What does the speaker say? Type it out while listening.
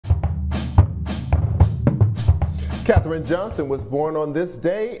Katherine Johnson was born on this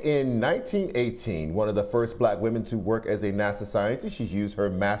day in 1918. One of the first black women to work as a NASA scientist, she used her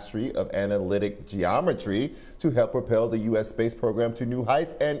mastery of analytic geometry to help propel the U.S. space program to new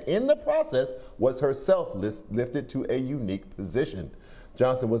heights, and in the process was herself lifted to a unique position.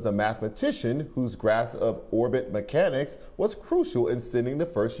 Johnson was the mathematician whose grasp of orbit mechanics was crucial in sending the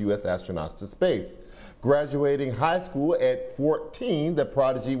first U.S. astronauts to space. Graduating high school at 14, the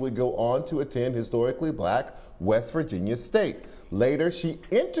prodigy would go on to attend historically black West Virginia State. Later, she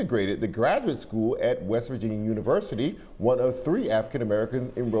integrated the graduate school at West Virginia University, one of 3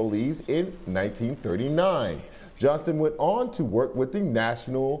 African-American enrollees in 1939. Johnson went on to work with the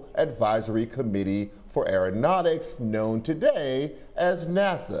National Advisory Committee for Aeronautics, known today as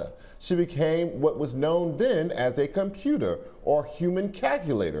NASA. She became what was known then as a computer or human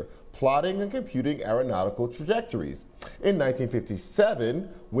calculator, plotting and computing aeronautical trajectories. In 1957,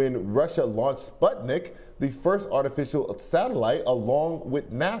 when Russia launched Sputnik, the first artificial satellite, along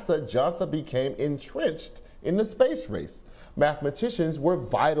with NASA, Johnson became entrenched in the space race. Mathematicians were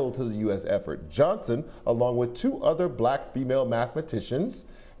vital to the U.S. effort. Johnson, along with 2 other black female mathematicians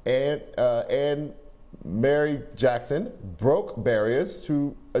and Mary Jackson, broke barriers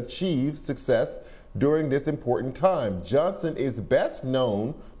to achieve success during this important time. Johnson is best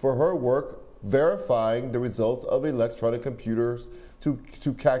known for her work verifying the results of electronic computers to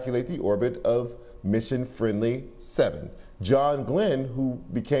calculate the orbit of Mission Friendly 7. John Glenn, who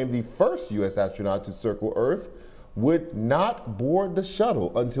became the first U.S. astronaut to circle Earth, would not board the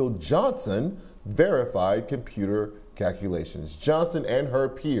shuttle until Johnson verified computer calculations. Johnson and her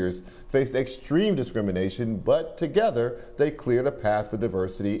peers faced extreme discrimination, but together they cleared a path for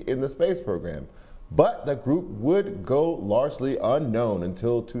diversity in the space program. But the group would go largely unknown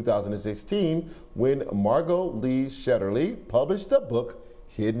until 2016, when Margot Lee Shetterly published the book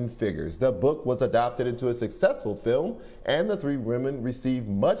Hidden Figures. The book was adapted into a successful film, and the 3 women received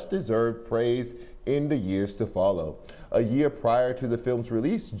much-deserved praise in the years to follow. A year prior to the film's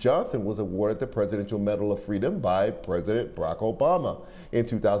release, Johnson was awarded the Presidential Medal of Freedom by President Barack Obama. In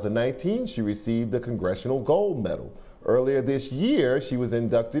 2019, she received the Congressional Gold Medal. Earlier this year, she was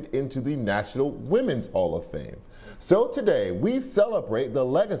inducted into the National Women's Hall of Fame. So today, we celebrate the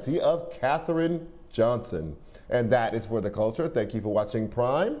legacy of Katherine Johnson. And that is For the Culture. Thank you for watching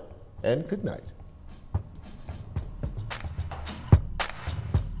Prime, and good night.